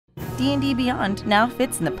D&D Beyond now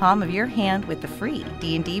fits in the palm of your hand with the free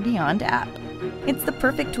D&D Beyond app. It's the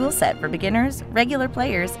perfect toolset for beginners, regular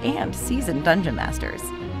players, and seasoned dungeon masters.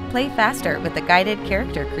 Play faster with the guided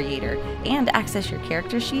character creator and access your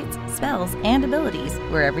character sheets, spells, and abilities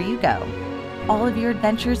wherever you go. All of your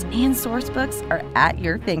adventures and source books are at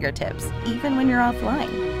your fingertips, even when you're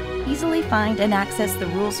offline. Easily find and access the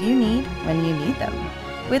rules you need when you need them.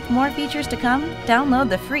 With more features to come, download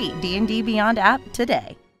the free D&D Beyond app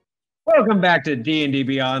today. Welcome back to D&D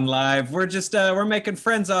Beyond Live. We're just we're making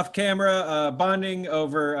friends off camera, bonding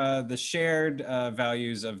over the shared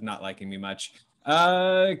values of not liking me much.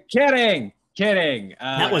 Kidding.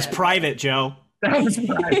 That was private, Joe. That was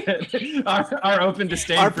private. Our open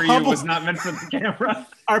disdain for you was not meant for the camera.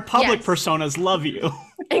 Our public personas love you.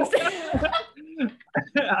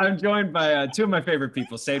 I'm joined by two of my favorite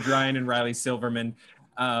people, Saige Ryan and Riley Silverman.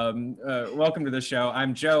 Welcome to the show.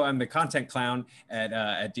 I'm Joe. I'm the content clown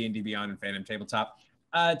at D&D Beyond and Phantom Tabletop.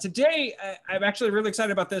 Today, I'm actually really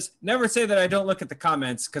excited about this. Never say that I don't look at the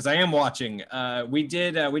comments because I am watching. We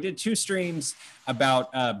did two streams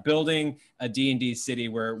about building a D&D city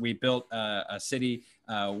where we built a city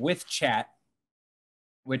with chat,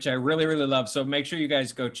 which I really, really love. So make sure you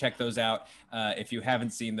guys go check those out if you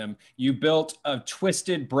haven't seen them. You built a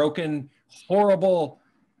twisted, broken, horrible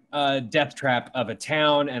death trap of a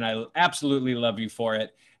town, and I absolutely love you for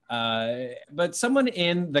it. But someone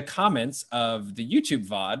in the comments of the YouTube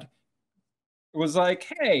VOD was like,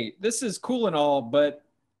 hey, this is cool and all, but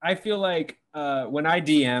I feel like when I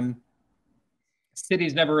DM,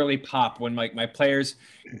 cities never really pop when like my players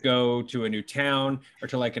go to a new town or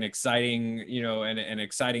to like an exciting, an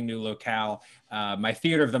exciting new locale. My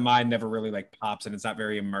theater of the mind never really like pops, and it's not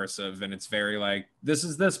very immersive, and it's very like, this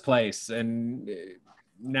is this place, and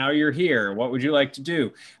now you're here. What would you like to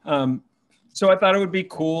do? So I thought it would be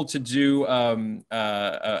cool to do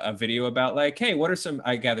a video about like, hey, what are some,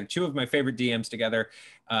 I gathered two of my favorite DMs together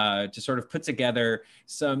to sort of put together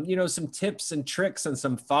some, some tips and tricks and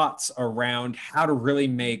some thoughts around how to really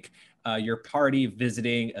make your party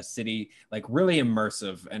visiting a city like really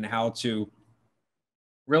immersive, and how to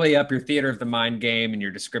really up your theater of the mind game and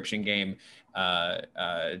your description game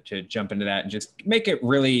to jump into that and just make it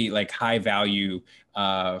really like high value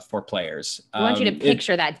for players. I want you to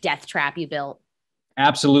picture that death trap you built.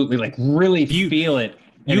 Absolutely, like really feel it.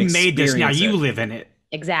 You made this, now you live in it.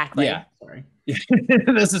 Exactly. Yeah. Sorry.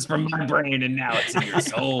 This is from my brain and now it's in your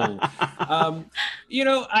soul. I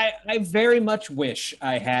very much wish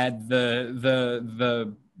I had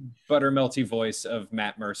the buttermelty voice of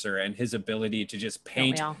Matt Mercer and his ability to just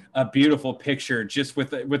paint a beautiful picture just with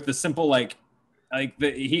the simple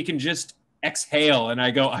he can just exhale and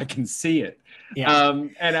I can see it. Yeah.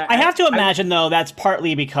 And I have to imagine though that's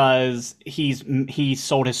partly because he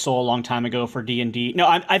sold his soul a long time ago for D&D. No,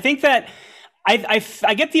 I think that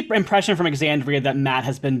I get the impression from Exandria that Matt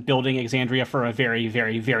has been building Exandria for a very,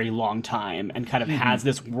 very, very long time and kind of has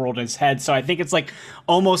this world in his head. So I think it's like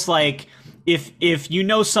almost like if you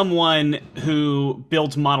know someone who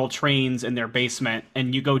builds model trains in their basement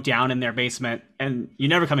and you go down in their basement, and you're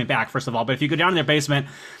never coming back, first of all, but if you go down in their basement,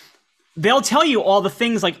 they'll tell you all the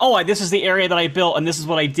things like, oh, this is the area that I built, and this is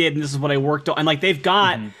what I did, and this is what I worked on. And like they've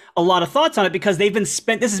got a lot of thoughts on it because this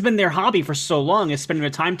has been their hobby for so long, is spending their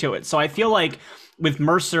time to it. So I feel like with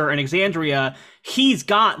Mercer and Exandria, he's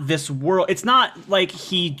got this world. It's not like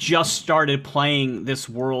he just started playing this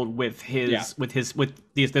world with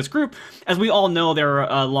this group. As we all know, they're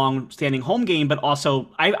a long-standing home game, but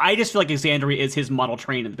also I just feel like Exandria is his model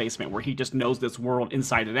train in the basement, where he just knows this world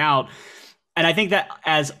inside and out. And I think that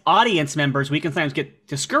as audience members, we can sometimes get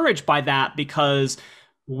discouraged by that because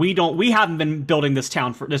we haven't been building this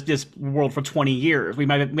town for this world for 20 years. We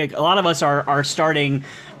might make, a lot of us are starting,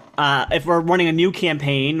 if we're running a new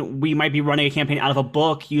campaign, we might be running a campaign out of a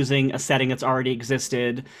book using a setting that's already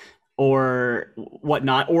existed or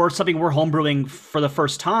whatnot, or something we're homebrewing for the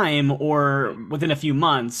first time or within a few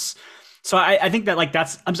months. So I think that like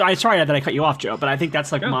I'm sorry that I cut you off, Joe, but I think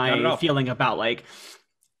that's like my feeling about like,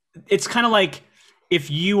 it's kind of like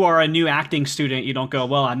if you are a new acting student, you don't go,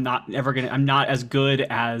 well, I'm not as good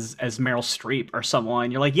as Meryl Streep or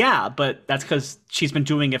someone. You're like, yeah, but that's because she's been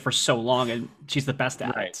doing it for so long and she's the best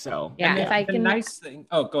at it. So yeah, if I can, nice thing.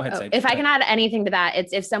 Oh, go ahead. If I can add anything to that,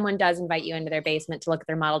 it's if someone does invite you into their basement to look at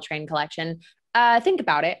their model train collection, think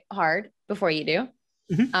about it hard before you do.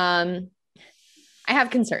 I have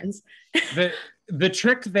concerns. The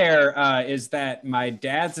trick there is that my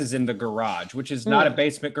dad's is in the garage, which is not a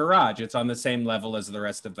basement garage. It's on the same level as the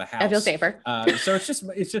rest of the house. I feel safer. So it's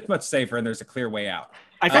just much safer, and there's a clear way out.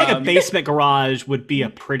 I feel like a basement garage would be a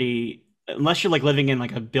pretty unless you're like living in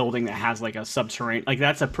like a building that has like a subterranean, like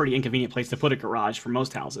that's a pretty inconvenient place to put a garage for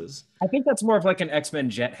most houses. I think that's more of like an X-Men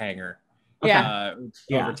jet hangar. Yeah.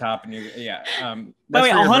 Over top, and By the way,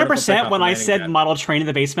 100%. When I said model train in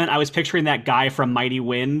the basement, I was picturing that guy from Mighty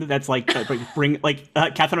Wind. That's like Catherine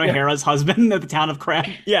O'Hara's husband at the town of Crab.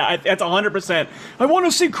 Yeah, that's 100%. I want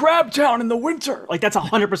to see Crab Town in the winter. Like that's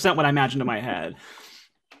 100% what I imagined in my head.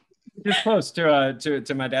 Just close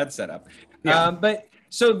to my dad's setup. Yeah. But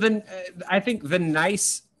so then I think the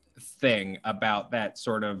nice thing about that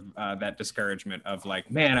sort of that discouragement of like,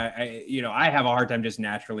 man, I have a hard time just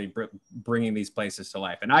naturally bringing these places to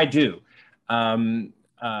life, and I do. You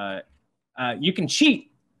can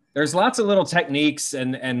cheat. There's lots of little techniques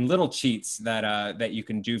and little cheats that you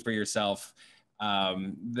can do for yourself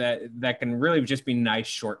that can really just be nice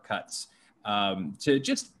shortcuts to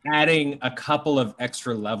just adding a couple of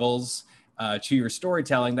extra levels to your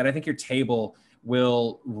storytelling that I think your table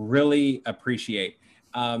will really appreciate.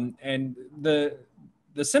 And the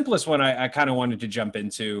simplest one I kind of wanted to jump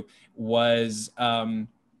into was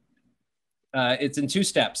it's in 2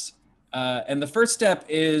 steps. And the first step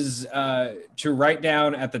is to write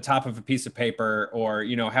down at the top of a piece of paper, or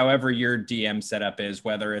however your DM setup is,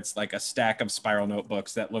 whether it's like a stack of spiral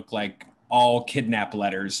notebooks that look like all kidnap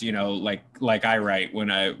letters, like I write when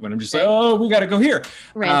I'm just like, oh, we got to go here.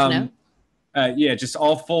 Ransom note. Just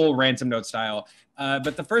all full ransom note style.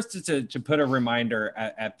 But the first is to put a reminder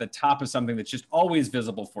at the top of something that's just always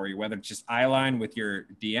visible for you, whether it's just eyeline with your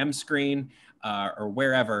DM screen or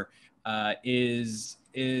wherever, is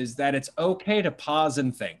that it's okay to pause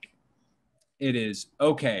and think. It is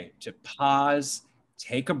okay to pause,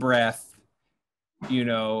 take a breath.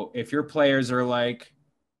 If your players are like,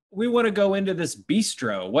 we want to go into this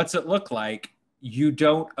bistro, what's it look like? You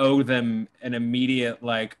don't owe them an immediate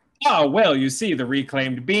like, oh, well, you see the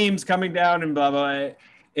reclaimed beams coming down and blah, blah.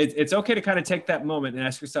 It's okay to kind of take that moment and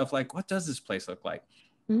ask yourself, like, what does this place look like?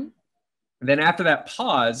 Mm-hmm. And then after that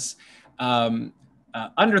pause,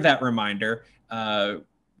 under that reminder,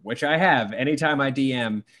 which I have anytime I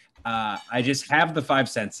DM, I just have the 5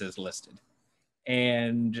 senses listed.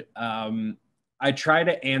 And I try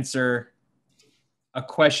to answer a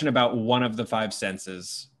question about one of the 5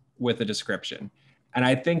 senses with a description. And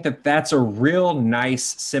I think that that's a real nice,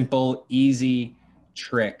 simple, easy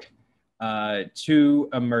trick to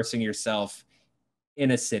immersing yourself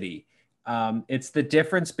in a city. It's the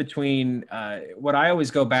difference between what I always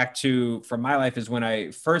go back to from my life is when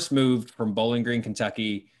I first moved from Bowling Green,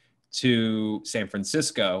 Kentucky to San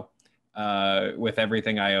Francisco with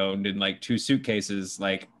everything I owned in like 2 suitcases.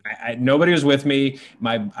 Like nobody was with me.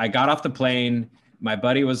 I got off the plane. My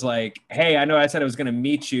buddy was like, hey, I know I said I was going to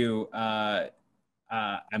meet you.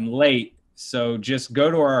 I'm late, so just go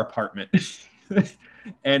to our apartment.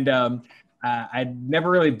 And I'd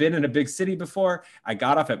never really been in a big city before. I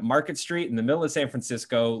got off at Market Street in the middle of San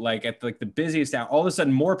Francisco, like at the busiest hour. All of a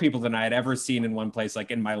sudden, more people than I had ever seen in one place,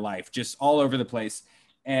 like in my life, just all over the place.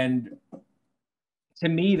 And to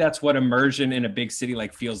me, that's what immersion in a big city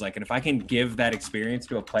like feels like. And if I can give that experience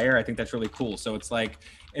to a player, I think that's really cool. So it's like,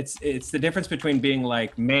 it's the difference between being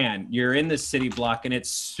like, man, you're in this city block and it's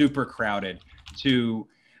super crowded, to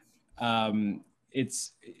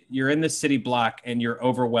you're in this city block and you're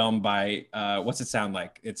overwhelmed by what's it sound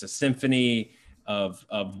like? It's a symphony of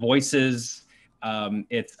voices.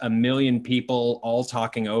 It's a million people all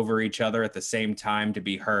talking over each other at the same time to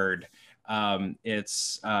be heard.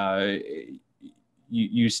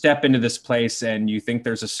 You step into this place and you think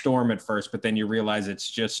there's a storm at first, but then you realize it's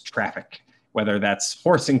just traffic, whether that's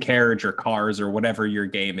horse and carriage or cars or whatever your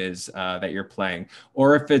game is that you're playing.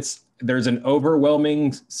 Or if there's an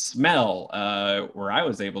overwhelming smell. Where I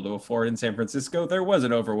was able to afford in San Francisco, there was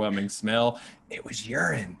an overwhelming smell. It was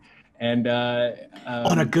urine. And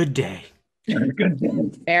on a good day.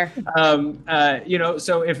 Fair.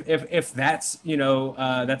 So if that's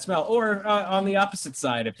that smell, or on the opposite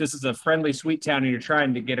side, if this is a friendly sweet town and you're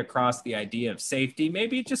trying to get across the idea of safety,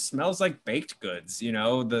 maybe it just smells like baked goods.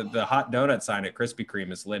 The hot donut sign at Krispy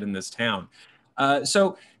Kreme is lit in this town.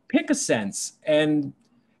 So pick a sense and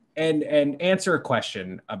answer a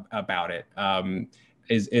question about it.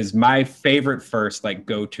 Is my favorite first like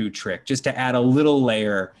go-to trick, just to add a little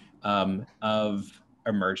layer of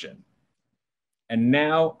immersion. And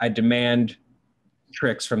now I demand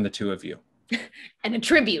tricks from the 2 of you. And a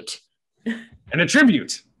tribute.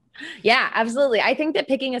 Yeah, absolutely. I think that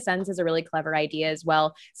picking a sense is a really clever idea as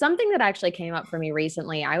well. Something that actually came up for me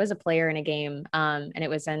recently, I was a player in a game, and it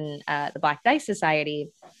was in the Black Dice Society.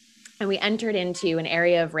 And we entered into an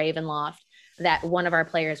area of Ravenloft that one of our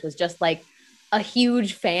players was just like a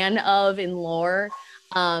huge fan of in lore.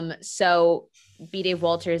 So B. Dave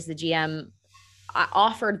Walters, the GM,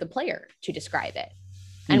 offered the player to describe it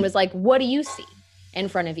and was like, what do you see in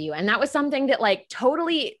front of you? And that was something that like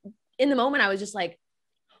totally in the moment, I was just like,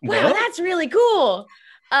 wow, that's really cool.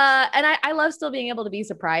 And I love still being able to be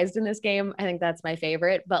surprised in this game. I think that's my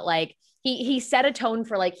favorite, but like he set a tone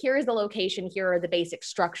for like, here is the location, here are the basic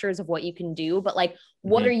structures of what you can do, but like,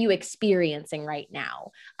 what are you experiencing right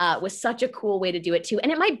now? Was such a cool way to do it too.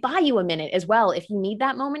 And it might buy you a minute as well. If you need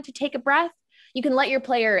that moment to take a breath, you can let your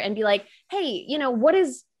player and be like, hey, you know, what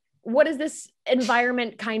does this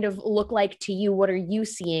environment kind of look like to you? What are you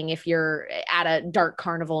seeing if you're at a dark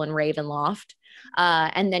carnival in Ravenloft?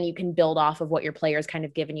 And then you can build off of what your player's kind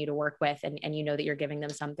of given you to work with. And you know that you're giving them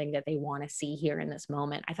something that they want to see here in this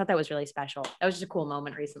moment. I thought that was really special. That was just a cool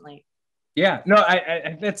moment recently. Yeah, no,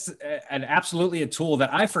 I that's absolutely a tool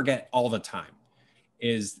that I forget all the time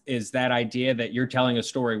is that idea that you're telling a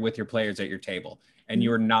story with your players at your table and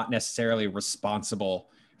you're not necessarily responsible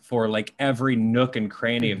for like every nook and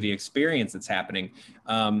cranny of the experience that's happening.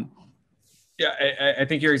 Yeah, I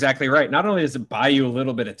think you're exactly right. Not only does it buy you a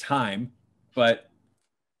little bit of time, but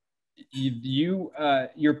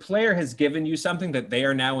your player has given you something that they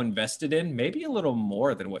are now invested in, maybe a little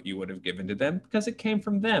more than what you would have given to them because it came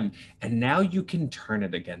from them, and now you can turn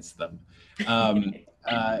it against them,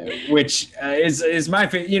 which is my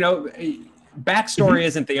favorite. You know, backstory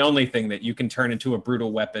isn't the only thing that you can turn into a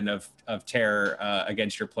brutal weapon of terror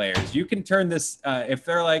against your players. You can turn this if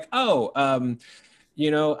they're like, oh. You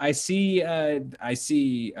know, I see in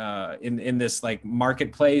this like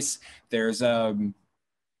marketplace, there's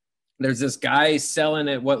this guy selling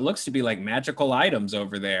it what looks to be like magical items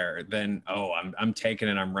over there. Then, oh, I'm taking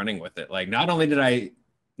it, I'm running with it. Like, not only did I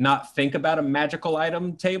not think about a magical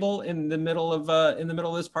item table in the middle of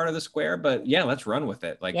this part of the square, but yeah, let's run with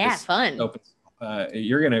it. Like, yeah, fun.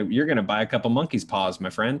 You're gonna buy a couple monkey's paws, my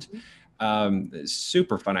friend.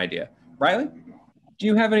 Super fun idea. Riley, do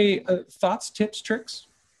you have any thoughts, tips, tricks?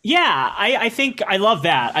 Yeah, I think I love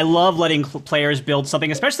that. I love letting players build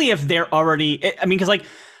something, especially if they're already, I mean, because like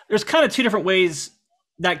there's kind of two different ways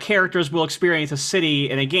that characters will experience a city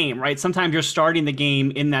in a game, right? Sometimes you're starting the game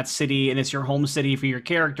in that city and it's your home city for your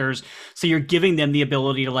characters. So you're giving them the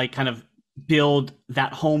ability to like kind of build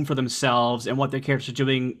that home for themselves and what their characters are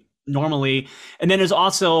doing normally. And then there's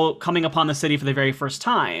also coming upon the city for the very first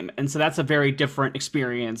time. And so that's a very different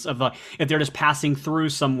experience of if they're just passing through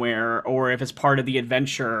somewhere or if it's part of the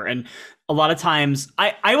adventure. And a lot of times,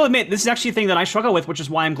 I will admit, this is actually a thing that I struggle with, which is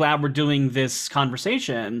why I'm glad we're doing this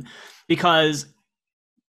conversation, because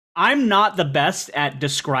I'm not the best at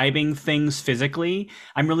describing things physically.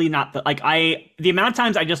 I'm really not the amount of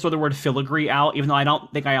times I just throw the word filigree out, even though I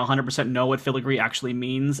don't think I 100% know what filigree actually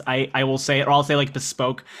means. I will say it, or I'll say like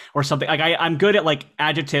bespoke or something. Like I'm good at like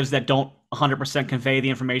adjectives that don't 100% convey the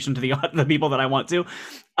information to the people that I want to.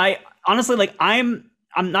 I honestly like I'm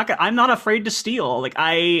not afraid to steal. Like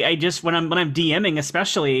I just when I'm DMing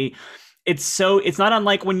especially, it's not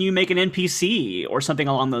unlike when you make an NPC or something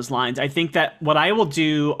along those lines. I think that what I will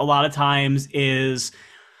do a lot of times is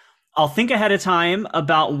I'll think ahead of time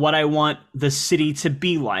about what I want the city to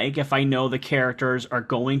be like if I know the characters are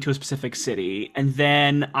going to a specific city. And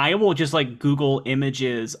then I will just like Google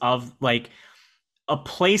images of like a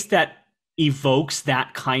place that evokes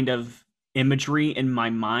that kind of imagery in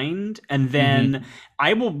my mind. And then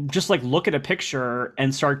I will just like look at a picture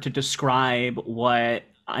and start to describe what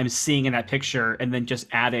I'm seeing in that picture, and then just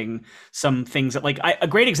adding some things that like a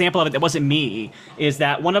great example of it that wasn't me is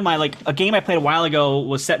that one of my like a game I played a while ago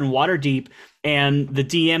was set in Waterdeep, and the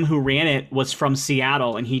DM who ran it was from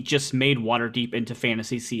Seattle, and he just made Waterdeep into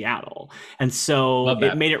Fantasy Seattle, and so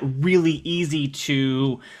it made it really easy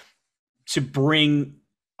to bring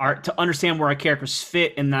to understand where our characters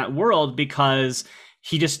fit in that world, because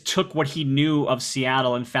he just took what he knew of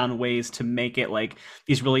Seattle and found ways to make it like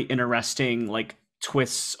these really interesting like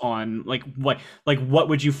twists on like what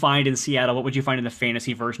would you find in Seattle, what would you find in the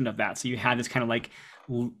fantasy version of that. So you had this kind of like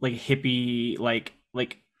hippie like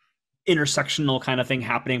intersectional kind of thing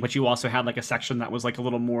happening, but you also had like a section that was like a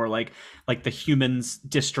little more like the humans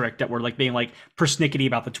district that were like being like persnickety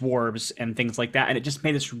about the dwarves and things like that, and it just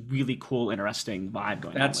made this really cool interesting vibe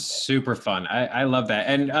going on. That's super fun. I love that.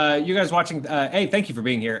 And you guys watching, hey, thank you for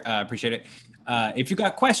being here. Appreciate it. If you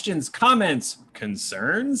got questions, comments,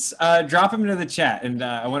 concerns, drop them into the chat, and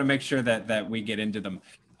I want to make sure that we get into them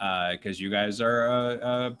because you guys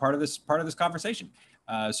are part of this conversation.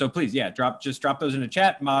 So please, yeah, drop those in the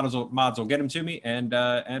chat. Mods will get them to me,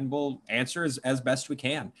 and we'll answer as best we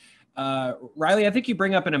can. Riley, I think you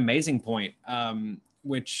bring up an amazing point,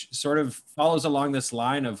 which sort of follows along this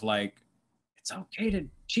line of like, it's okay to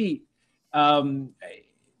cheat.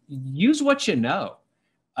 use what you know.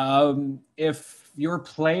 If your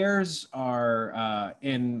players are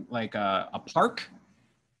in like a park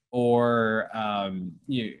or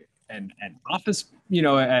an office,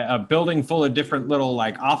 a building full of different little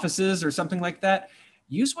like offices or something like that,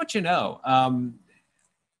 use what you know.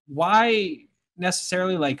 Why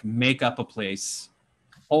necessarily like make up a place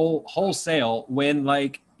wholesale when,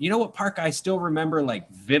 like, what park I still remember like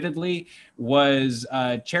vividly was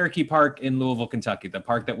Cherokee Park in Louisville, Kentucky, the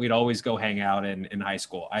park that we'd always go hang out in high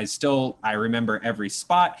school. I remember every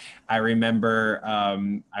spot. I remember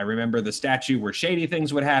the statue where shady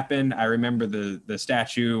things would happen. I remember the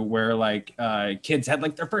statue where like kids had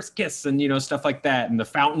like their first kiss and stuff like that, and the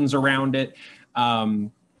fountains around it. I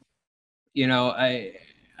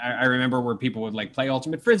remember where people would like play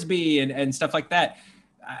ultimate frisbee and stuff like that.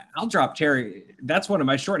 I'll drop that's one of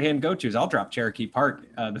my shorthand go-tos. I'll drop Cherokee Park,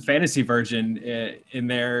 the fantasy version in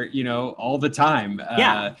there, all the time.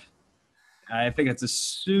 Yeah. I think it's a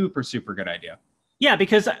super, super good idea. Yeah,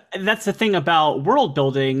 because that's the thing about world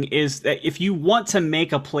building is that if you want to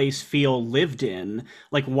make a place feel lived in,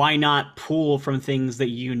 like why not pull from things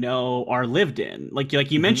that are lived in? Like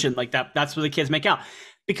you mentioned, like that's what the kids make out.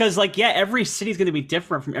 Because every city is going to be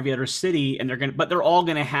different from every other city, and but they're all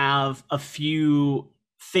going to have a few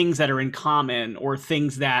things that are in common or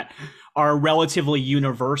things that are relatively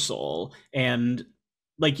universal. And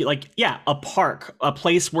a park, a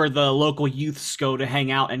place where the local youths go to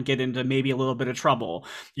hang out and get into maybe a little bit of trouble.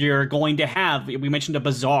 You're going to have, we mentioned a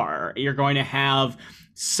bazaar. You're going to have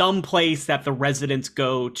some place that the residents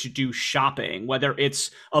go to do shopping, whether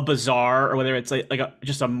it's a bazaar or whether it's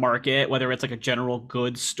just a market, whether it's like a general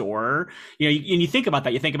goods store. And you think about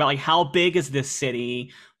that. You think about like, how big is this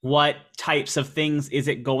city? What types of things is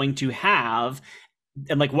it going to have?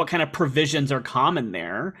 And like what kind of provisions are common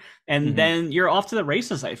there, and then you're off to the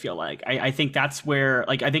races. I feel like I think that's where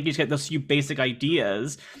I think you just get those few basic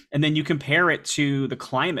ideas, and then you compare it to the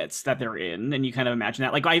climates that they're in, and you kind of imagine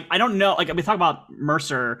that. Like I don't know, like we talk about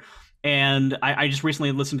Mercer, and I just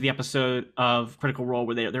recently listened to the episode of Critical Role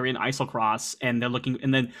where they're in Islecross and they're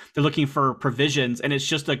looking for provisions, and it's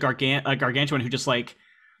just a gargantuan who just like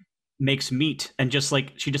makes meat, and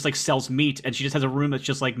she just sells meat, and she just has a room that's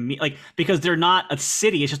just like meat, like, because they're not a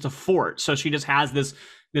city, it's just a fort. So she just has this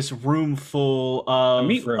room full of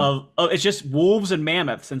meat room. Of it's just wolves and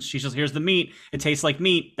mammoths, and she's just, here's the meat, it tastes like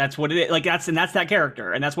meat, that's what it is. Like that's that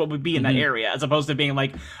character, and that's what would be in that area, as opposed to being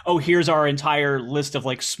like, oh, here's our entire list of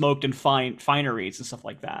like smoked and fineries and stuff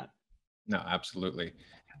like that. No, absolutely.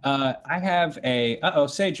 I have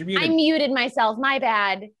Saige, you're muted. I muted myself. My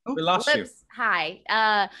bad. Oh, we lost you. Hi.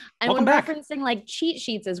 And Welcome when back. referencing like cheat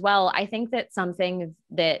sheets as well, I think that something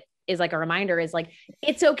that is like a reminder is like,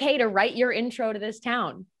 it's okay to write your intro to this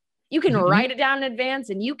town. You can write it down in advance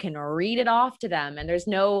and you can read it off to them. And there's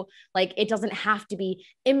no, like, it doesn't have to be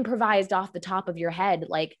improvised off the top of your head.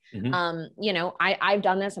 Like, I've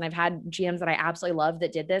done this, and I've had GMs that I absolutely love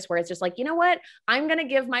that did this, where it's just like, you know what, I'm going to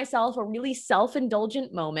give myself a really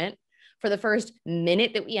self-indulgent moment for the first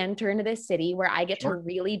minute that we enter into this city, where I get to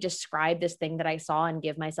really describe this thing that I saw and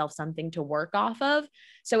give myself something to work off of.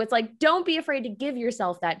 So it's like, don't be afraid to give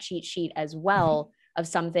yourself that cheat sheet as well of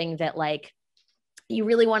something that like, you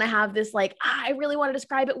really want to have this, like, I really want to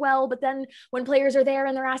describe it well, but then when players are there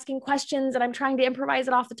and they're asking questions and I'm trying to improvise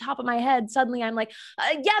it off the top of my head, suddenly I'm like,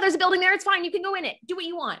 yeah, there's a building there. It's fine. You can go in it. Do what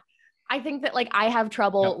you want. I think that like I have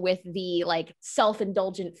trouble with the like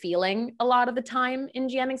self-indulgent feeling a lot of the time in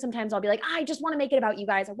GMing. Sometimes I'll be like, I just want to make it about you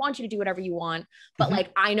guys. I want you to do whatever you want. But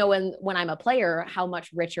like, I know when I'm a player, how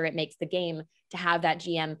much richer it makes the game to have that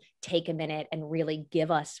GM take a minute and really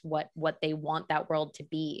give us what they want that world to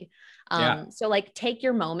be. So like take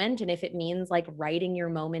your moment. And if it means like writing your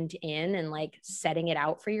moment in and like setting it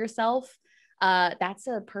out for yourself, that's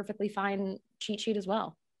a perfectly fine cheat sheet as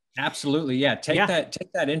well. Absolutely. Yeah. Take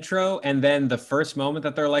that intro. And then the first moment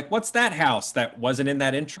that they're like, what's that house that wasn't in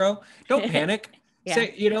that intro? Don't panic.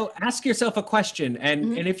 Say, ask yourself a question.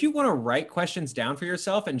 And if you want to write questions down for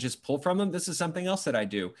yourself and just pull from them, this is something else that I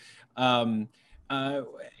do.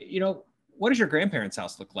 What does your grandparents'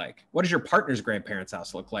 house look like? What does your partner's grandparents'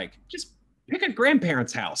 house look like? Just pick a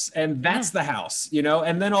grandparent's house, and that's the house,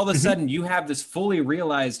 and then all of a sudden you have this fully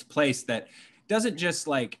realized place that doesn't just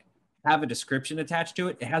like have a description attached to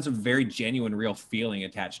it. It has a very genuine, real feeling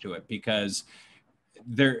attached to it, because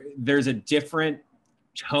there's a different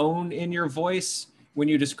tone in your voice when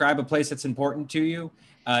you describe a place that's important to you.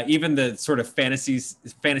 Even the sort of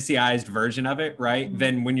fantasyized version of it, right?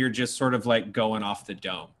 Than when you're just sort of like going off the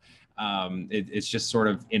dome. It's just sort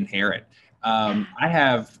of inherent. I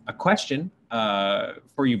have a question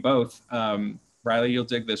for you both. Riley, you'll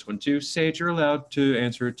dig this one too. Saige, you're allowed to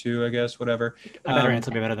answer it too, I guess, whatever. I bet her answer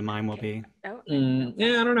will be better than mine will be.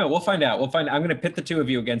 Yeah, I don't know. We'll find out. I'm going to pit the two of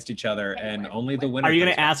you against each other, and only the winner. Are you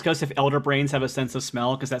going to ask us if elder brains have a sense of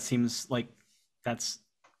smell? Because that seems like that's...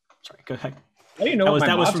 Sorry, go ahead. I didn't know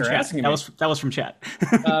that was from chat. That was from chat.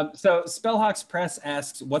 So Spellhawks Press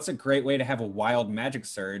asks, what's a great way to have a wild magic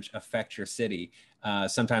surge affect your city?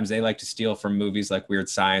 Sometimes they like to steal from movies like Weird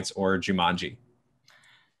Science or Jumanji.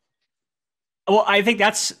 Well, I think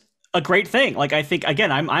that's a great thing. Like, I think,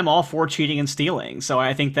 again, I'm all for cheating and stealing. So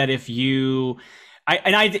I think that if you,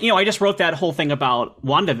 I just wrote that whole thing about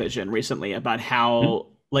WandaVision recently about how,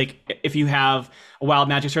 like, if you have a wild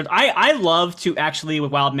magic surge, I love to actually,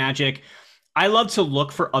 with wild magic, I love to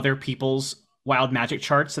look for other people's wild magic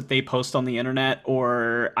charts that they post on the internet,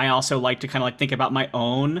 or I also like to kind of like think about my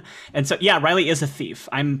own. And so, yeah, Riley is a thief.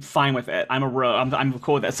 I'm fine with it. I'm a rogue. I'm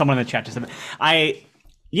cool with that. Someone in the chat just said, I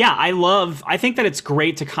think that it's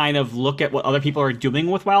great to kind of look at what other people are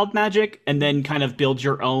doing with wild magic and then kind of build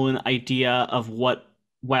your own idea of what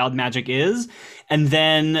wild magic is, and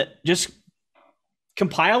then just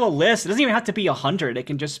compile a list. It doesn't even have to be 100. It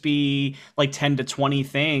can just be like 10 to 20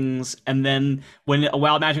 things. And then when a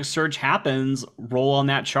wild magic surge happens, roll on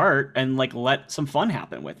that chart and like let some fun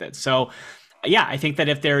happen with it. So yeah, I think that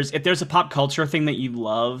if there's a pop culture thing that you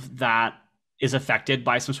love that is affected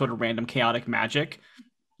by some sort of random chaotic magic,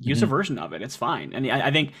 use a version of it. It's fine. And I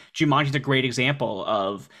think Jumanji is a great example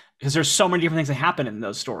of, because there's so many different things that happen in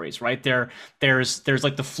those stories, right? There's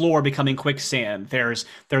like the floor becoming quicksand. There's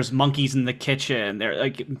monkeys in the kitchen. They're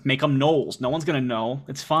like, make them gnolls. No one's gonna know.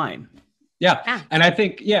 It's fine. Yeah, and I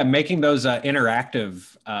think making those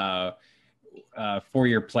interactive for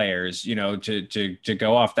your players, to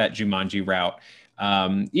go off that Jumanji route.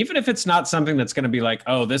 Even if it's not something that's going to be like,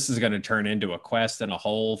 oh, this is going to turn into a quest and a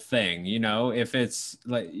whole thing, if it's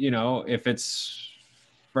like, if it's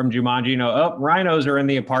from Jumanji, oh, rhinos are in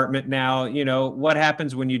the apartment now, what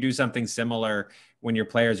happens when you do something similar when your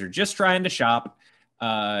players are just trying to shop,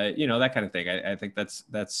 that kind of thing. I think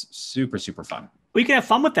that's super, super fun. Well, you can have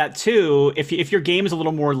fun with that too. If your game is a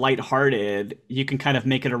little more lighthearted, you can kind of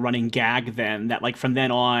make it a running gag then, that like from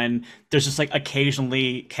then on, there's just like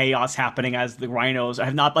occasionally chaos happening as the rhinos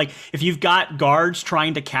have not, like, if you've got guards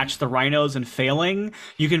trying to catch the rhinos and failing,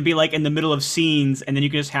 you can be like in the middle of scenes and then you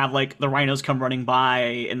can just have like the rhinos come running by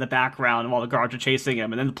in the background while the guards are chasing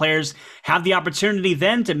them. And then the players have the opportunity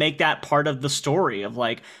then to make that part of the story of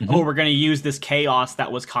like, oh, we're going to use this chaos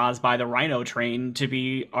that was caused by the rhino train to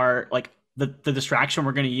be our, like, the distraction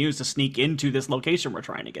we're going to use to sneak into this location we're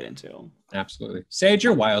trying to get into. Absolutely. Saige,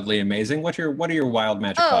 you're wildly amazing. What are your wild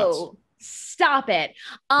magic thoughts? Oh, stop it.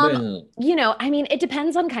 It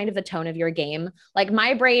depends on kind of the tone of your game. Like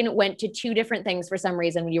my brain went to two different things for some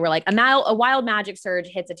reason when you were like, a wild magic surge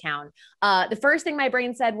hits a town. The first thing my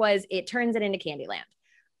brain said was it turns it into Candyland.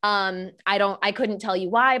 I couldn't tell you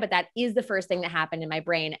why, but that is the first thing that happened in my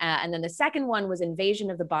brain. And then the second one was Invasion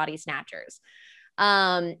of the Body Snatchers.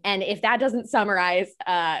 And if that doesn't summarize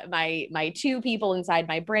my two people inside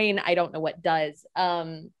my brain, I don't know what does.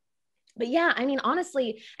 But yeah, I mean,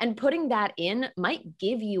 honestly, and putting that in might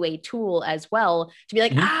give you a tool as well to be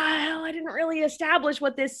like, I didn't really establish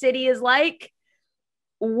what this city is like.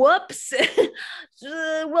 Whoops.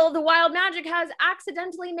 Well, the wild magic has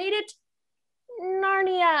accidentally made it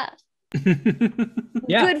Narnia.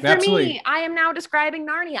 Yeah, good for absolutely. Me. I am now describing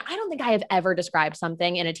Narnia. I don't think I have ever described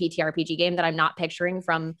something in a TTRPG game that I'm not picturing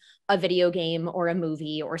from a video game or a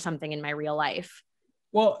movie or something in my real life.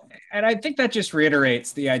 Well, and I think that just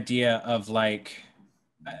reiterates the idea of like,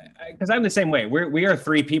 because I'm the same way. We are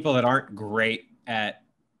three people that aren't great at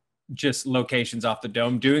just locations off the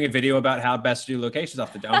dome, doing a video about how best to do locations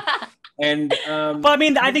off the dome. And but I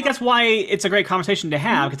mean, I think that's why it's a great conversation to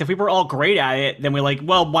have, because if we were all great at it, then we're like,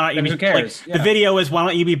 well, why don't you be, who cares? Like, the video is, why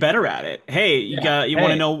don't you be better at it? Hey, you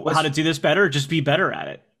want to know how to do this better? Just be better at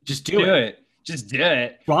it. Just do it. Just do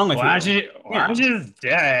it. Wrong with you? Why just do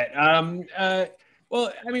it?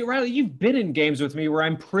 Well, I mean, Riley, you've been in games with me where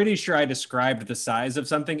I'm pretty sure I described the size of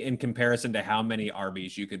something in comparison to how many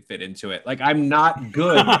Arby's you could fit into it. Like, I'm not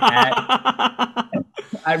good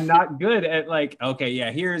at like, okay,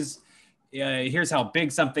 yeah, here's how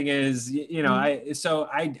big something is.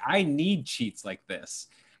 I need cheats like this.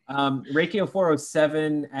 Reikio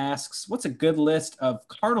 407 asks, what's a good list of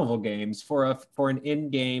carnival games for an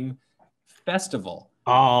in-game festival?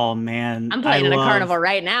 Oh man, I'm playing in a carnival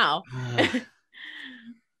right now.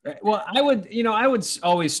 Well, I would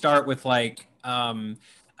always start with like,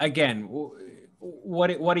 again,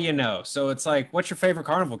 what do you know? So it's like, what's your favorite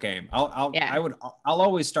carnival game? I'll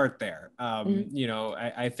always start there.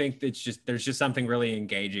 I think there's just something really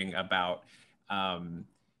engaging about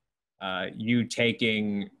you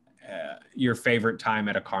taking your favorite time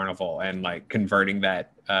at a carnival and like converting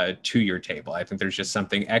that to your table. I think there's just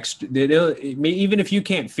something extra. Even if you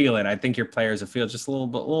can't feel it, I think your players will feel just a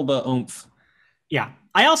little bit oomph. Yeah.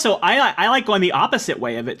 I like going the opposite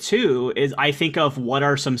way of it too, is I think of what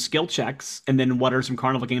are some skill checks and then what are some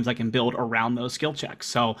carnival games I can build around those skill checks.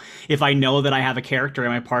 So if I know that I have a character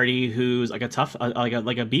in my party who's like a tough,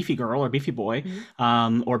 like a beefy girl or beefy boy,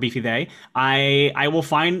 or beefy they, I will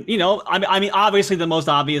find, I mean, obviously the most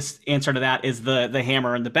obvious answer to that is the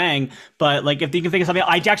hammer and the bang. But like, if you can think of something,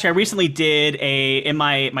 I recently did in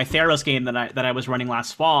my Theros game that I was running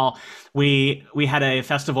last fall, we had a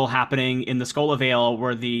festival happening in the Skola Vale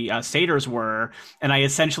where the satyrs were, and I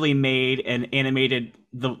essentially made and animated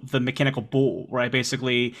the mechanical bull, where I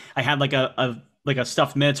had like a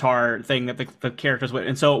stuffed minotaur thing that the characters would,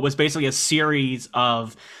 and so it was basically a series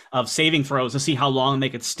of saving throws to see how long they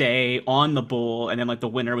could stay on the bull, and then like the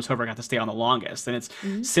winner was whoever got to stay on the longest. And it's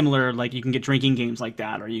similar, like you can get drinking games like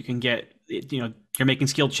that, or you can get, you're making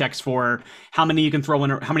skill checks for how many you can throw in,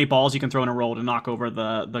 or how many balls you can throw in a roll to knock over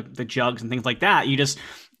the jugs and things like that.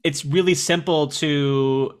 It's really simple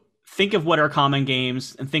to think of what are common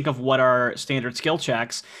games and think of what are standard skill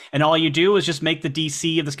checks. And all you do is just make the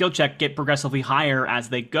DC of the skill check get progressively higher as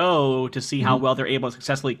they go to see how well they're able to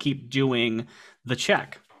successfully keep doing the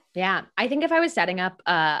check. Yeah. I think if I was setting up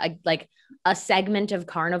a segment of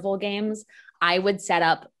carnival games, I would set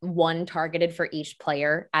up one targeted for each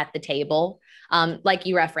player at the table. Like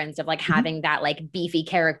you referenced, of like having that like beefy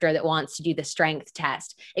character that wants to do the strength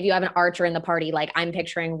test. If you have an archer in the party, like I'm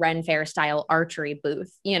picturing Ren Fair style archery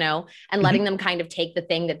booth, and letting them kind of take the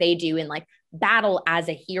thing that they do in like battle as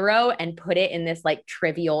a hero and put it in this like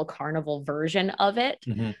trivial carnival version of it,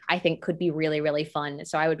 I think could be really, really fun.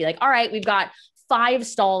 So I would be like, all right, we've got 5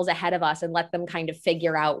 stalls ahead of us, and let them kind of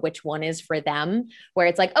figure out which one is for them, where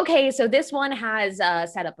it's like, okay, so this one has a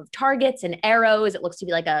setup of targets and arrows. It looks to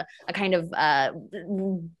be like a kind of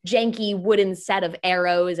janky wooden set of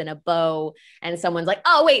arrows and a bow. And someone's like,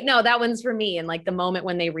 oh wait, no, that one's for me. And like the moment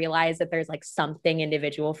when they realize that there's like something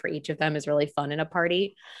individual for each of them is really fun in a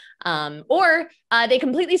party. Or they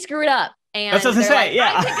completely screw it up. And that's what I was gonna say.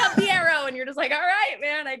 Yeah, I pick up the arrow, and you're just like, all right,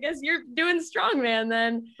 man, I guess you're doing strongman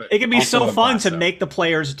then. It can be so fun to make the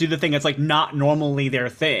players do the thing that's like not normally their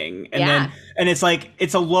thing. And it's like,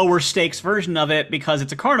 it's a lower stakes version of it because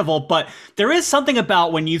it's a carnival, but there is something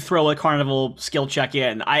about when you throw a carnival skill check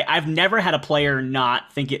in. I've never had a player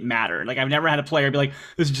not think it mattered. Like I've never had a player be like,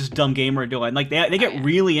 this is just a dumb game we're doing. Like they get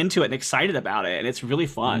really into it and excited about it, and it's really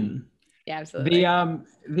fun. Yeah, absolutely.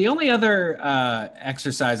 The only other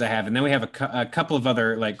exercise I have, and then we have a couple of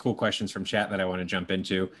other like cool questions from chat that I want to jump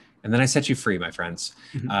into, and then I set you free, my friends.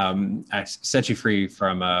 I set you free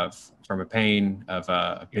from a pain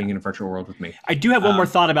of being in a virtual world with me. I do have one more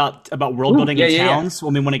thought about world building in towns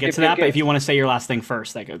when we want to get to that. But if you want to say your last thing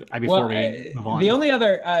first, before we move on. The only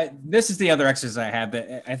other, this is the other exercise I have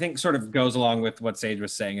that I think sort of goes along with what Saige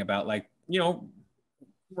was saying about like,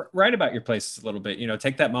 write about your places a little bit.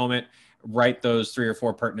 Take that moment, write those 3 or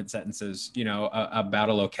 4 pertinent sentences, about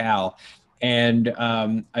a locale. And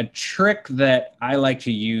a trick that I like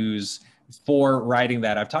to use for writing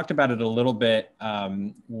that, I've talked about it a little bit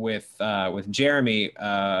with Jeremy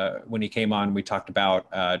when he came on. We talked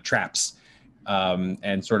about traps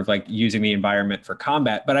and sort of like using the environment for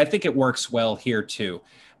combat, but I think it works well here too.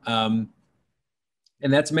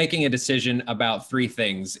 And that's making a decision about 3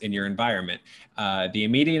 things in your environment: the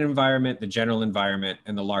immediate environment, the general environment,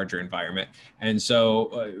 and the larger environment. And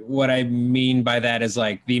so what I mean by that is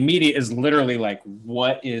like the immediate is literally like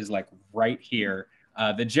what is like right here.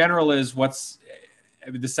 The general is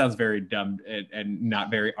this sounds very dumb and not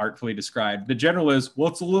very artfully described. The general is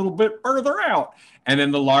what's a little bit further out. And then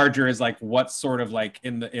the larger is like what's sort of like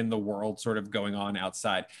in the world sort of going on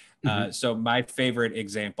outside. So one of my favorite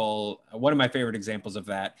examples of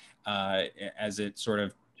that, as it sort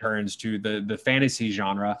of turns to the fantasy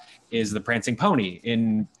genre, is the Prancing Pony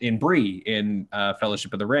in Bree in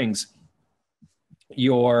Fellowship of the Rings.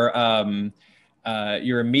 Your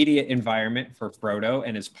immediate environment for Frodo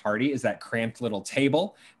and his party is that cramped little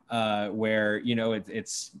table where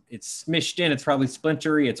it's smished in. It's probably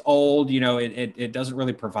splintery. It's old. It doesn't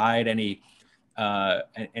really provide any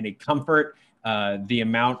comfort. The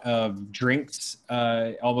amount of drinks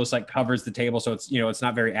almost like covers the table, so it's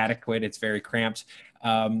not very adequate. It's very cramped.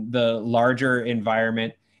 The larger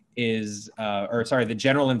environment is, the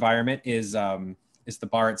general environment is is the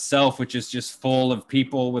bar itself, which is just full of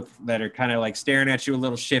people that are kind of like staring at you, a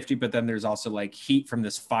little shifty, but then there's also like heat from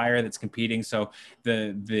this fire that's competing. So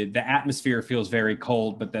the atmosphere feels very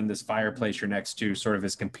cold, but then this fireplace you're next to sort of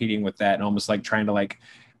is competing with that and almost like trying to like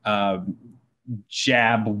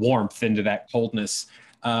jab warmth into that coldness.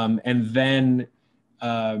 And then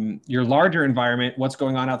your larger environment, what's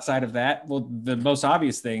going on outside of that? Well, the most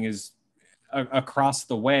obvious thing is across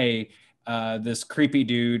the way, this creepy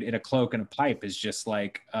dude in a cloak and a pipe is just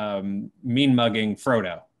like mean mugging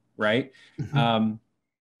Frodo, right? Mm-hmm.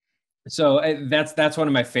 So that's one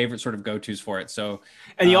of my favorite sort of go-tos for it. So,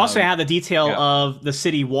 and you also have the detail of the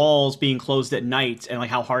city walls being closed at night and like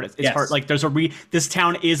how hard it's hard. Like there's this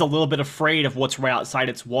town is a little bit afraid of what's right outside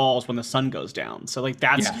its walls when the sun goes down. So like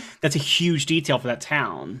that's a huge detail for that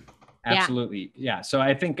town. Absolutely. Yeah. So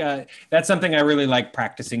I think that's something I really like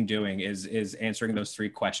practicing doing is answering those 3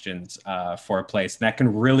 questions for a place. And that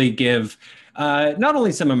can really give not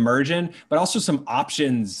only some immersion, but also some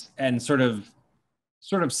options and sort of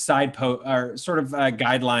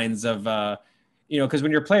guidelines of, because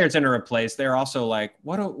when your players enter a place, they're also like,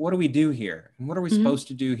 what do we do here? And what are we supposed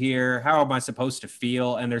to do here? How am I supposed to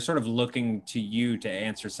feel? And they're sort of looking to you to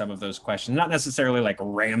answer some of those questions, not necessarily like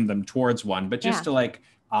ram them towards one, but just to like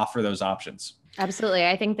offer those options. Absolutely.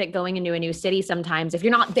 I think that going into a new city, sometimes if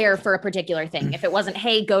you're not there for a particular thing, if it wasn't,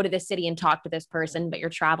 hey, go to this city and talk to this person, but you're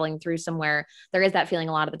traveling through somewhere, there is that feeling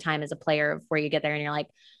a lot of the time as a player of where you get there and you're like,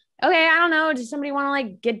 okay, I don't know. Does somebody want to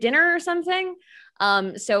like get dinner or something?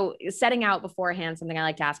 So setting out beforehand, something I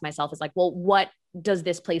like to ask myself is like, well, what does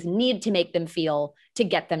this place need to make them feel to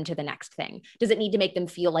get them to the next thing? Does it need to make them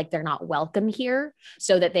feel like they're not welcome here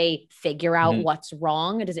so that they figure out what's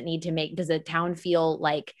wrong? Does the town feel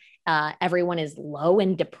like everyone is low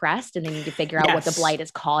and depressed and they need to figure out what the blight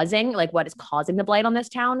is causing, like what is causing the blight on this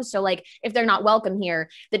town? So like if they're not welcome here,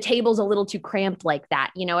 the table's a little too cramped like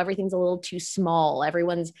that, everything's a little too small,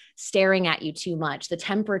 everyone's staring at you too much, the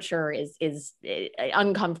temperature is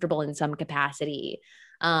uncomfortable in some capacity.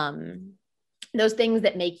 Those things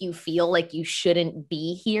that make you feel like you shouldn't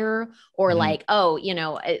be here, or like,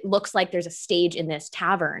 it looks like there's a stage in this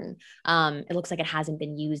tavern. It looks like it hasn't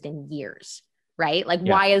been used in years. Right? Like,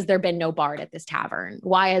 why has there been no bard at this tavern?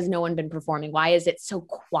 Why has no one been performing? Why is it so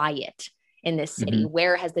quiet in this city?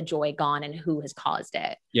 Where has the joy gone and who has caused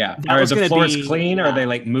it? Yeah. Are the floors clean or are they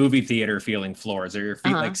like movie theater feeling floors? Are your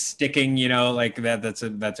feet like sticking, like that?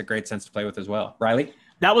 That's a great sense to play with as well. Riley?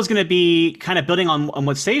 That was going to be kind of building on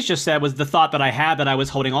what Saige just said. Was the thought that I had that I was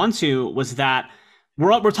holding on to was that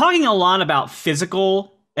we're talking a lot about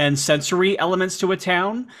physical and sensory elements to a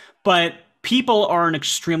town, but people are an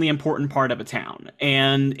extremely important part of a town.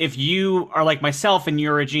 And if you are like myself and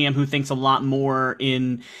you're a GM who thinks a lot more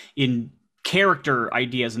in character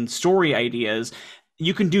ideas and story ideas,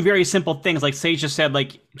 you can do very simple things. Like Saige just said,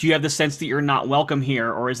 like, do you have the sense that you're not welcome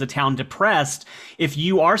here? Or is the town depressed? If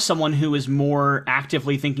you are someone who is more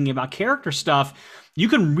actively thinking about character stuff, you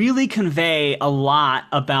can really convey a lot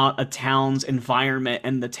about a town's environment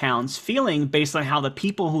and the town's feeling based on how the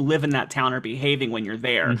people who live in that town are behaving when you're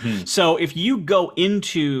there. So if you go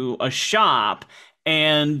into a shop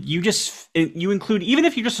and you include, even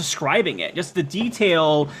if you're just describing it, just the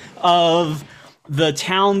detail of the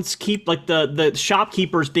town's the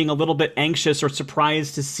shopkeepers being a little bit anxious or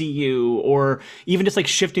surprised to see you, or even just like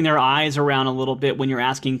shifting their eyes around a little bit when you're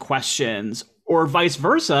asking questions, or vice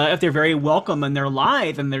versa, if they're very welcome and they're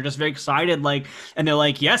live and they're just very excited, like, and they're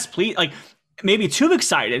like, yes, please, like maybe too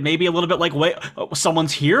excited, maybe a little bit like, wait,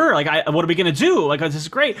 someone's here, like, what are we gonna do? Like, this is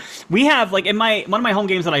great. We have like in one of my home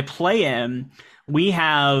games that I play in, we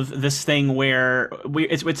have this thing where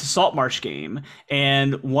it's a salt marsh game,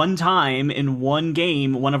 and one time in one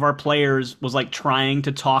game, one of our players was like trying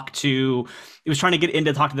to talk to get in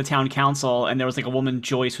to talk to the town council, and there was like a woman,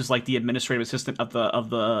 Joyce, who's like the administrative assistant of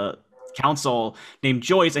the council, named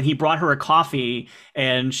Joyce, and he brought her a coffee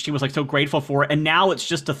and she was like so grateful for it. And now it's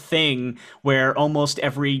just a thing where almost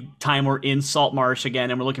every time we're in Saltmarsh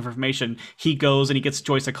again and we're looking for information, he goes and he gets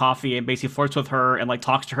Joyce a coffee and basically flirts with her and like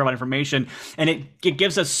talks to her about information. And it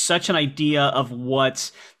gives us such an idea of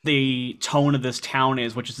what the tone of this town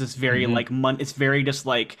is, which is this very like it's very just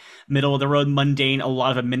like middle of the road, mundane, a lot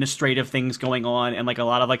of administrative things going on, and like a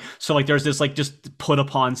lot of like, so like there's this like just put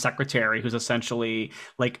upon secretary who's essentially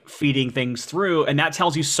like feeding things through, and that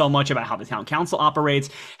tells you so much about how the town council operates,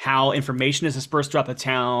 how information is dispersed throughout the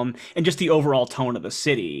town, and just the overall tone of the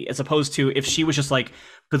city, as opposed to if she was just like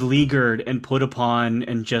beleaguered and put upon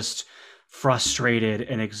and just frustrated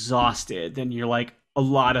and exhausted, then you're like, a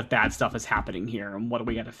lot of bad stuff is happening here, and what do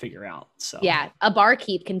we got to figure out? So yeah, a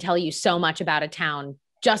barkeep can tell you so much about a town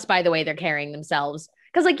just by the way they're carrying themselves.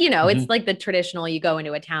 Because like, it's like the traditional, you go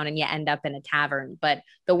into a town and you end up in a tavern, but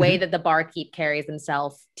the way that the barkeep carries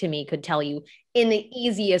himself to me could tell you in the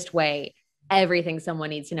easiest way everything someone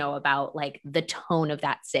needs to know about like the tone of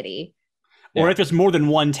that city. Or if there's more than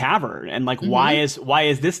one tavern, and like why is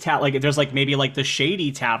this tavern, like if there's like maybe like the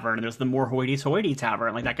shady tavern and there's the more hoity-toity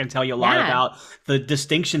tavern, like that can tell you a lot about the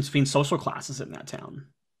distinctions between social classes in that town.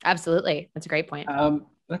 Absolutely, that's a great point.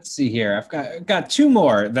 Let's see here. I've got two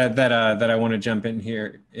more that I want to jump in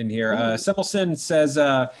here. Simpleson says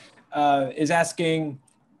is asking,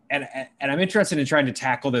 and I'm interested in trying to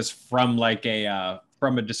tackle this from like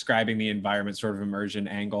from a describing the environment sort of immersion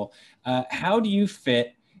angle. How do you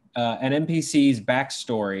fit an NPC's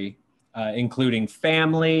backstory, including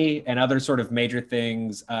family and other sort of major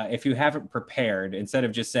things, if you haven't prepared, instead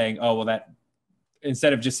of just saying, oh, they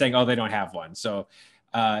don't have one. So,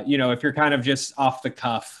 if you're kind of just off the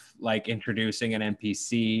cuff, like introducing an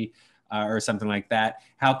NPC or something like that,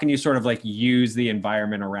 how can you sort of like use the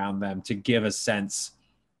environment around them to give a sense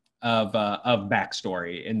of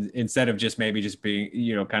backstory, and instead of just maybe just being,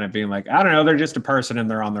 kind of being like, I don't know, they're just a person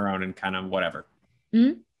and they're on their own and kind of whatever.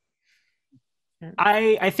 Mm-hmm.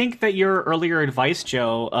 I think that your earlier advice,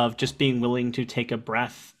 Joe, of just being willing to take a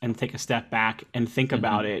breath and take a step back and think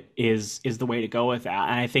about it is the way to go with that.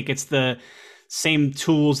 And I think it's the same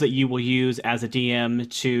tools that you will use as a DM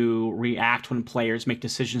to react when players make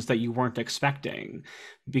decisions that you weren't expecting.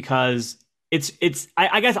 Because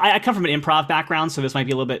I guess I come from an improv background, so this might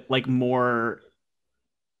be a little bit like more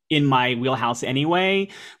in my wheelhouse anyway,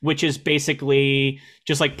 which is basically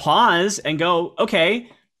just like pause and go, okay,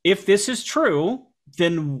 if this is true,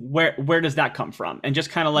 then where does that come from? And just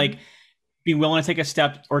kind of like be willing to take a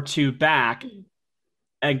step or two back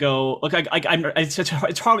and go, look,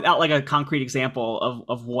 it's hard without like a concrete example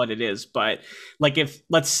of what it is. But like if,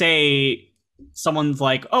 let's say someone's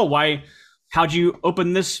like, oh, how'd you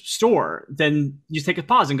open this store? Then you take a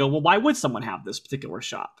pause and go, well, why would someone have this particular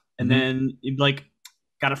shop? And then you'd like,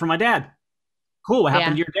 got it from my dad. Cool. What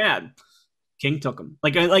happened to your dad? King took them.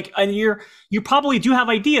 And you probably do have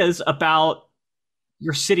ideas about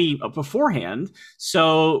your city beforehand.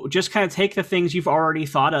 So just kind of take the things you've already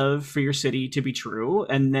thought of for your city to be true,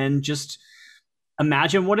 and then just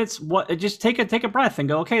imagine just take a breath and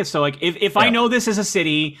go, okay, so like if I know this is a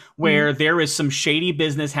city where there is some shady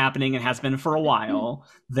business happening and has been for a while,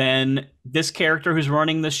 then this character who's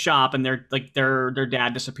running this shop and their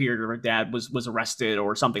dad disappeared, or their dad was arrested,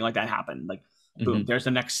 or something like that happened, like boom, there's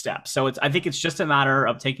the next step. So I think it's just a matter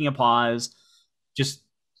of taking a pause, just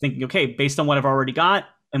thinking, okay, based on what I've already got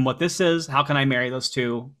and what this is, how can I marry those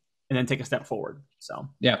two, and then take a step forward. So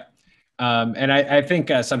yeah. And I think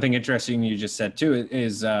something interesting you just said too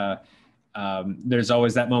is there's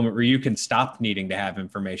always that moment where you can stop needing to have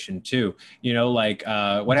information too. Like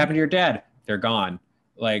what happened to your dad? They're gone.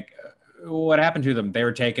 Like what happened to them? They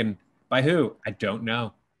were taken by who? I don't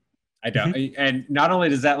know. I don't. And not only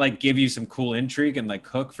does that like give you some cool intrigue and like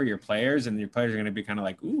hook for your players, and your players are going to be kind of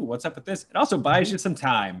like, ooh, what's up with this? It also buys you some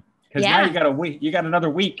time, because now you got a week, you got another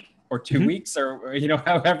week or 2 weeks, or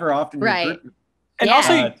however often you're and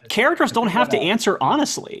also, characters don't have to answer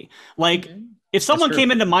honestly. Like, if someone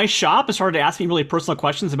came into my shop and started to ask me really personal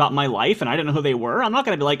questions about my life and I didn't know who they were, I'm not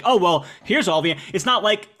going to be like, oh, well, here's all the... It's not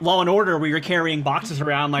like Law and Order where you're carrying boxes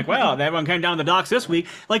around like, well, everyone came down to the docks this week.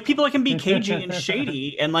 Like, people can be cagey and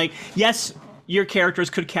shady. And like, yes, your characters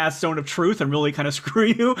could cast Zone of Truth and really kind of screw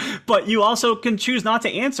you, but you also can choose not to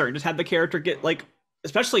answer and just have the character get like...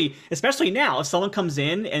 Especially now, if someone comes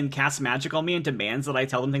in and casts magic on me and demands that I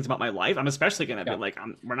tell them things about my life, I'm especially gonna be like,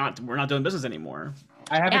 we're not doing business anymore.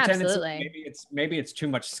 I have a tendency, maybe it's too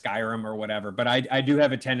much Skyrim or whatever, but I do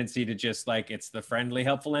have a tendency to just like, it's the friendly,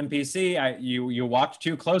 helpful NPC. You walked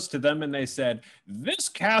too close to them and they said, this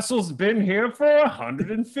castle's been here for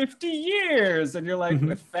 150 years, and you're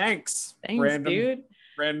like, thanks random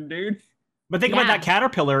dude. But think about that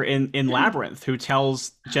caterpillar in Labyrinth who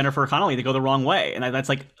tells Jennifer Connelly to go the wrong way. And that's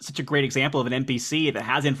like such a great example of an NPC that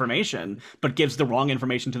has information, but gives the wrong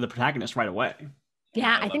information to the protagonist right away.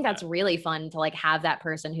 Yeah, I think that's really fun to like have that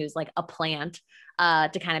person who's like a plant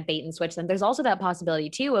to kind of bait and switch them. There's also that possibility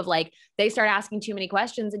too of like, they start asking too many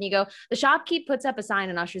questions and you go, the shopkeep puts up a sign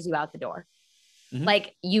and ushers you out the door.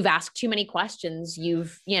 Like, you've asked too many questions. You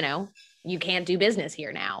can't do business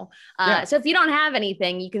here now. So if you don't have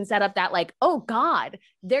anything, you can set up that like, oh God,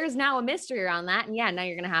 there's now a mystery around that. And now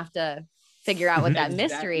you're going to have to figure out what that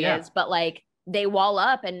mystery is. But like, they wall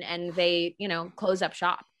up and they, close up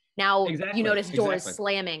shop. Now you notice doors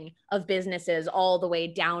slamming of businesses all the way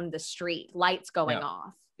down the street, lights going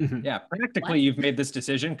off. Yeah. Practically, you've made this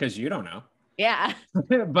decision because you don't know. Yeah.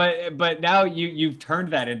 but now you've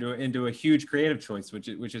turned that into a huge creative choice,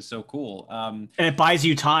 which is so cool. And it buys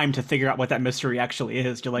you time to figure out what that mystery actually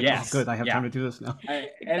is. You're like, yes, oh, good, I have time to do this now.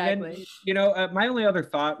 Exactly. And then, you know, my only other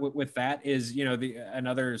thought with that is, you know,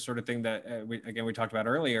 another sort of thing that we talked about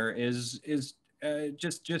earlier is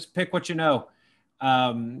just pick what you know.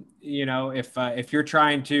 You know, if you're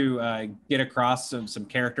trying to get across some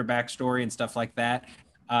character backstory and stuff like that,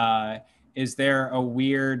 is there a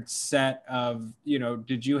weird set of, you know,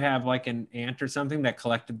 did you have like an aunt or something that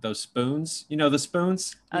collected those spoons? You know, the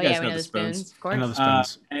spoons? You guys know the spoons. Of course. I know the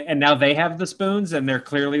spoons. And now they have the spoons and they're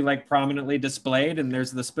clearly like prominently displayed and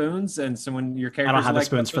there's the spoons. And so when your characters I don't have are like, the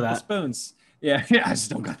spoons for that. The spoons. Yeah, I just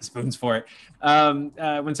don't got the spoons for it.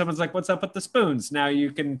 When someone's like, what's up with the spoons? Now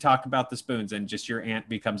you can talk about the spoons and just your aunt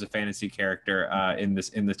becomes a fantasy character in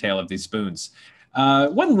the tale of these spoons.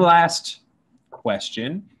 One last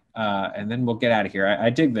question. And then we'll get out of here. I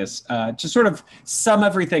dig this. To sort of sum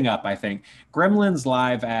everything up, I think Gremlins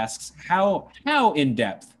Live asks, how in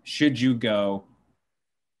depth should you go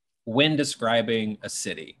when describing a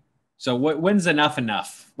city? So when's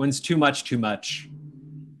enough? When's too much?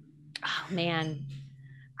 Oh man.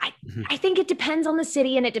 I think it depends on the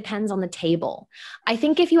city and it depends on the table. I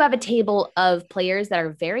think if you have a table of players that are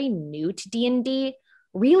very new to D&D,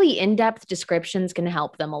 really in-depth descriptions can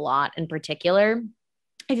help them a lot. In particular,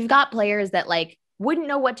 if you've got players that like wouldn't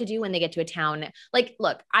know what to do when they get to a town, like,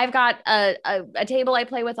 look, I've got a table I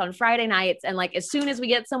play with on Friday nights. And like, as soon as we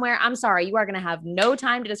get somewhere, I'm sorry, you are going to have no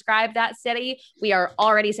time to describe that city. We are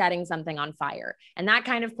already setting something on fire. And that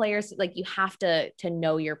kind of players, like you have to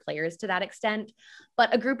know your players to that extent.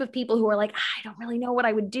 But a group of people who are like, I don't really know what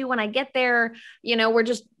I would do when I get there. You know, we're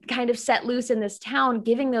just kind of set loose in this town,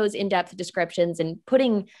 giving those in-depth descriptions and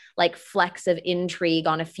putting like flecks of intrigue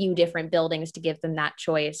on a few different buildings to give them that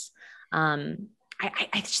choice.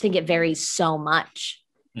 I just think it varies so much.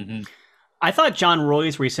 Mm-hmm. I thought John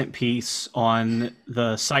Roy's recent piece on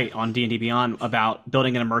the site on D&D Beyond about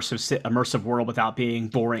building an immersive world without being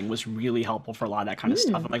boring was really helpful for a lot of that kind of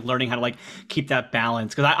stuff. And like learning how to like keep that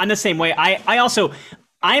balance. Because I'm the same way.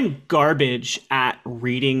 I'm garbage at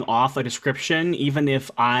reading off a description, even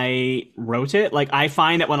if I wrote it. Like I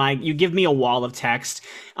find that when you give me a wall of text,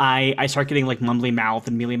 I start getting like mumbly mouth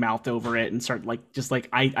and mealy mouthed over it and start like, just like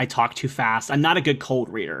I talk too fast. I'm not a good cold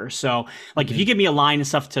reader. So like if you give me a line and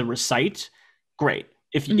stuff to recite, great.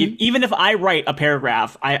 Even if I write a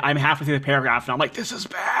paragraph, I'm halfway through the paragraph and I'm like, this is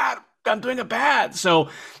bad. I'm doing it bad. So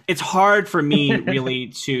it's hard for me really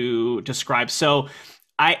to describe. So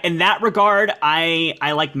in that regard, I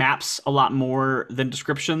like maps a lot more than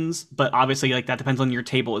descriptions, but obviously like that depends on your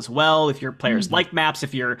table as well. If your players like maps,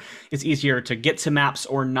 it's easier to get to maps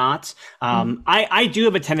or not. I do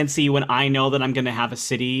have a tendency when I know that I'm going to have a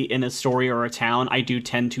city in a story or a town, I do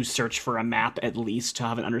tend to search for a map at least to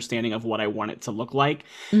have an understanding of what I want it to look like.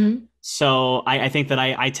 So I think that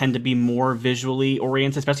I tend to be more visually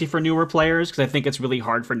oriented, especially for newer players, because I think it's really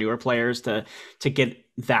hard for newer players to get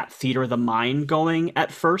that theater of the mind going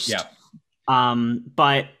at first. Yeah.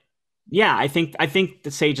 But yeah, I think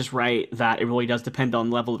that Saige is right that it really does depend on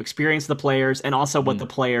the level of experience of the players and also what the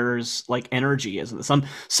players like energy is.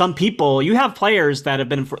 Some people, you have players that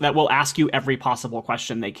that will ask you every possible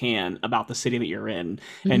question they can about the city that you're in.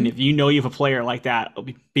 And if you know you have a player like that,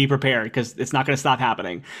 be prepared because it's not going to stop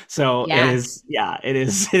happening. So it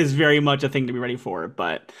is very much a thing to be ready for.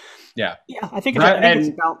 But yeah, I think it's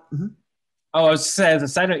about. Oh, I was saying, as a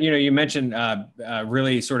side note, you mentioned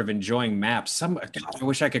really sort of enjoying maps. God, I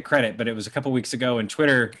wish I could credit, but it was a couple weeks ago, and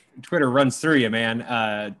Twitter runs through you,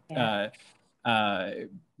 man.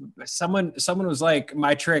 Someone was like,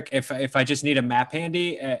 my trick, if I just need a map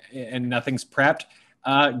handy and nothing's prepped,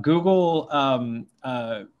 Google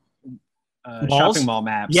shopping mall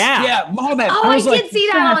maps. Yeah, mall maps. Oh, I did see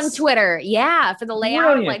that on Twitter. Yeah, for the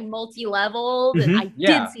layout, brilliant. like multi-leveled. And I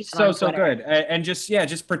did see that on Twitter. So good. And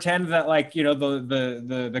just pretend that like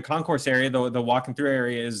the concourse area, the walking through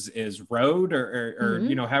area is road or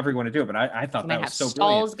however you want to do it. But I thought that was so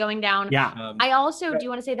stalls brilliant. going down. Yeah. I also do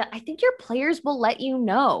want to say that I think your players will let you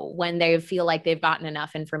know when they feel like they've gotten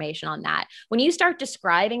enough information on that. When you start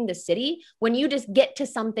describing the city, when you just get to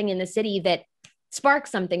something in the city that spark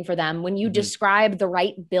something for them, when you describe the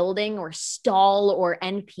right building or stall or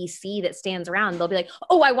NPC that stands around, they'll be like,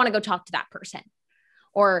 oh, I want to go talk to that person.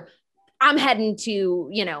 Or I'm heading to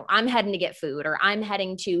get food, or I'm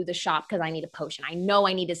heading to the shop because I need a potion. I know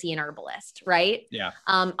I need to see an herbalist, right? Yeah.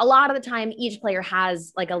 A lot of the time, each player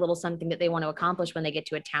has like a little something that they want to accomplish when they get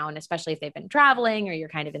to a town, especially if they've been traveling or you're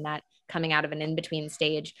kind of in that coming out of an in-between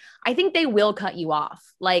stage. I think they will cut you off.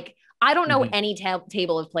 Like, I don't know any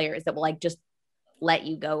table of players that will like just let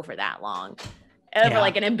you go for that long, for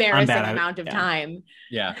like an embarrassing amount of time.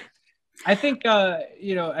 Yeah. I think,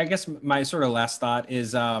 I guess my sort of last thought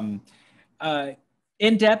is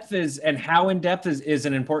in-depth and how in-depth is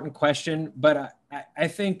an important question. But I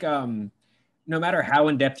think no matter how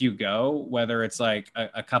in-depth you go, whether it's like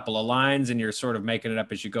a couple of lines and you're sort of making it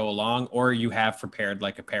up as you go along, or you have prepared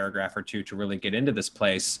like a paragraph or two to really get into this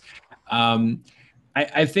place,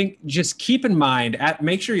 I think just keep in mind,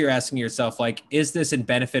 make sure you're asking yourself, like, is this in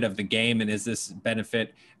benefit of the game and is this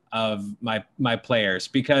benefit of my players?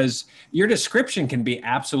 Because your description can be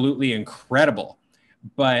absolutely incredible,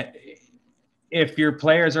 but if your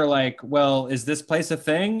players are like, well, is this place a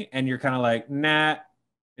thing? And you're kind of like, nah.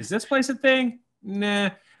 Is this place a thing?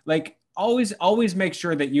 Nah. Like, always make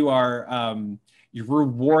sure that you are you're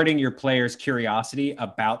rewarding your players' curiosity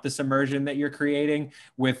about this immersion that you're creating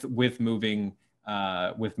with moving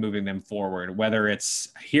them forward. Whether it's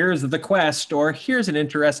here's the quest or here's an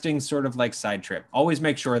interesting sort of like side trip. Always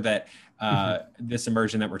make sure that this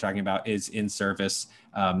immersion that we're talking about is in service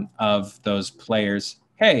of those players.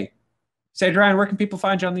 Hey, Saige, Ryan, where can people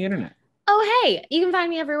find you on the internet? Oh, hey, you can find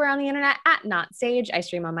me everywhere on the internet at Not Saige. I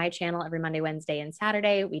stream on my channel every Monday, Wednesday, and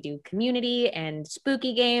Saturday. We do community and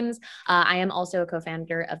spooky games. I am also a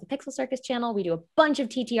co-founder of the Pixel Circus channel. We do a bunch of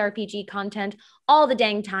TTRPG content all the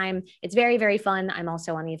dang time. It's very, very fun. I'm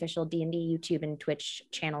also on the official D&D YouTube and Twitch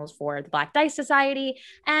channels for the Black Dice Society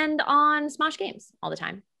and on Smosh Games all the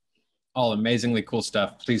time. All amazingly cool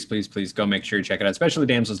stuff. Please, please, please go make sure you check it out, especially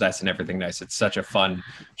Damsel's Dice and Everything Nice. It's such a fun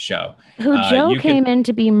show. Who Joe came in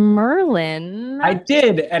to be Merlin. I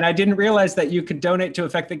did, and I didn't realize that you could donate to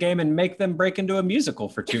affect the game and make them break into a musical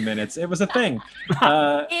for 2 minutes. It was a thing.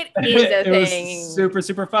 It is a thing. It was super,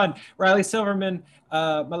 super fun. Riley Silverman,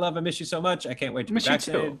 my love, I miss you so much. I can't wait to be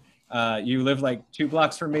vaccinated. You live like 2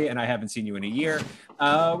 blocks from me, and I haven't seen you in a year.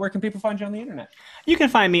 Where can people find you on the internet? You can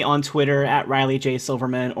find me on Twitter at Riley J.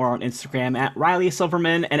 Silverman or on Instagram at Riley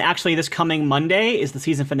Silverman. And actually, this coming Monday is the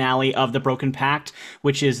season finale of The Broken Pact,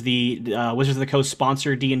 which is the Wizards of the Coast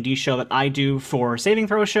sponsored D&D show that I do for Saving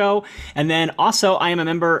Throw Show. And then also, I am a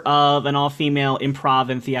member of an all-female improv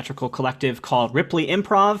and theatrical collective called Ripley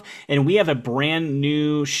Improv. And we have a brand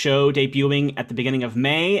new show debuting at the beginning of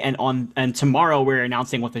May. And tomorrow, we're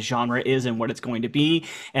announcing what the genre is and what it's going to be.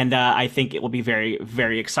 And I think it will be very,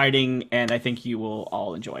 very exciting. And I think you will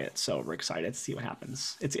all enjoy it. So we're excited to see what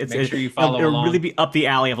happens. Make sure you follow along. It'll really be up the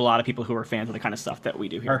alley of a lot of people who are fans of the kind of stuff that we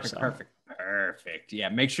do here. Perfect. Yeah,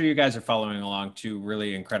 make sure you guys are following along to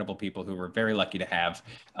really incredible people who we're very lucky to have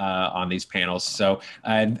on these panels. So,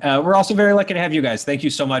 and we're also very lucky to have you guys. Thank you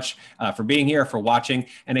so much for being here, for watching.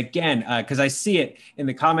 And again, because I see it in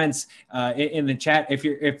the comments, in the chat,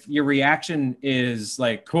 if your reaction is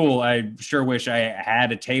like, cool, I sure wish I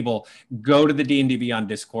had a table, go to the D&D Beyond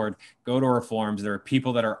Discord, go to our forums. There are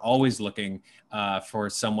people that are always looking for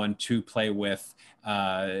someone to play with.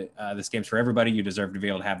 This game's for everybody. You deserve to be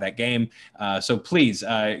able to have that game. So please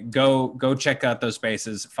go check out those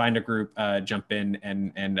spaces, find a group, jump in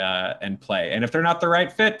and play. And if they're not the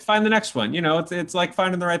right fit, find the next one. You know, it's like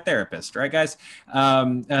finding the right therapist, right, guys?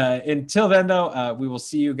 Until then, though, we will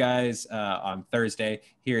see you guys on Thursday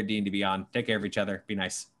here at D&D Beyond. Take care of each other. Be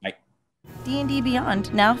nice. Bye. D&D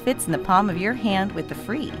Beyond now fits in the palm of your hand with the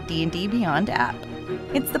free D&D Beyond app.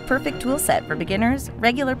 It's the perfect tool set for beginners,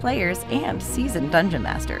 regular players, and seasoned dungeon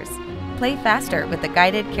masters. Play faster with the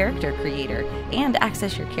guided character creator and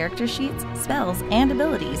access your character sheets, spells, and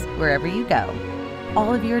abilities wherever you go.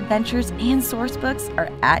 All of your adventures and source books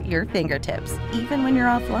are at your fingertips, even when you're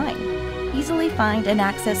offline. Easily find and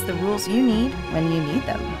access the rules you need when you need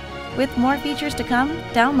them. With more features to come,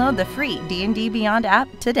 download the free D&D Beyond app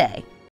today.